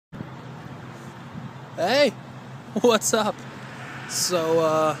Hey, what's up?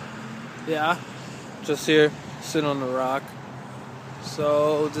 So, yeah, just here, sitting on the rock.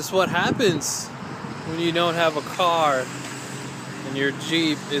 So, this is what happens when you don't have a car and your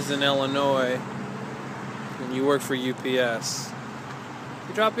Jeep is in Illinois and you work for UPS.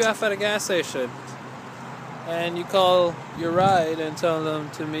 You drop you off at a gas station and you call your ride and tell them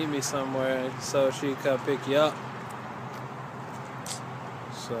to meet me somewhere so she can pick you up.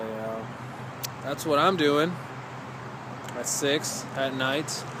 So, yeah, that's what I'm doing at 6 at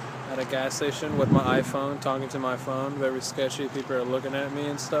night at a gas station with my iPhone, talking to my phone. Very sketchy. People are looking at me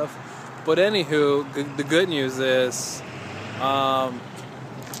and stuff. But anywho, the good news is I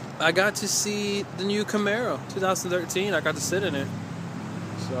got to see the new Camaro 2013. I got to sit in it.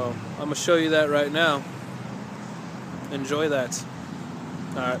 So I'm going to show you that right now. Enjoy that.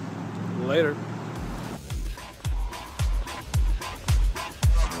 Alright, later.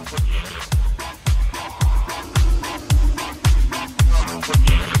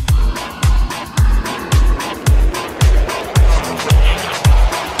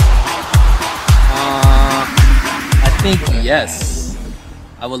 I think yes.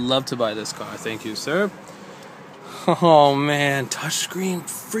 I would love to buy this car. Thank you, sir. Oh man, touchscreen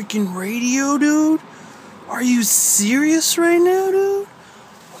freaking radio, dude? Are you serious right now, dude?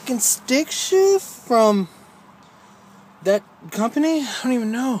 Fucking stick shift from that company? I don't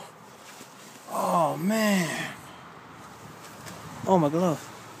even know. Oh man. Oh my glove.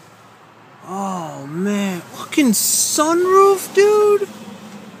 Oh man. Fucking sunroof, dude?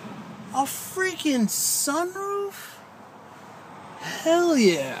 A freaking sunroof? Hell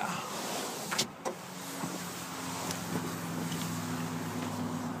yeah.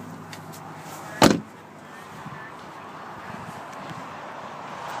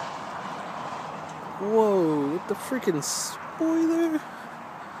 Whoa, with the freaking spoiler?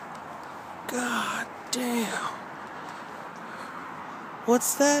 God damn.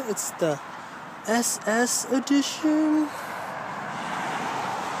 What's that? It's the SS edition?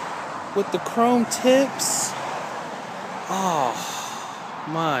 With the chrome tips? Oh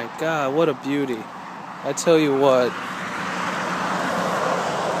my god, what a beauty. I tell you what.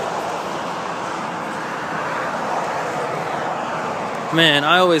 Man,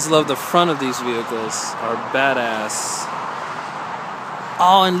 I always love the front of these vehicles. Are badass.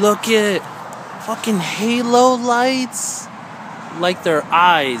 Oh, and look at fucking halo lights. Like their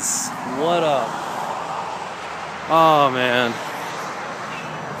eyes. What up? Oh man.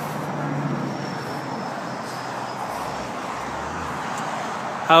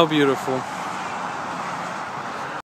 How beautiful.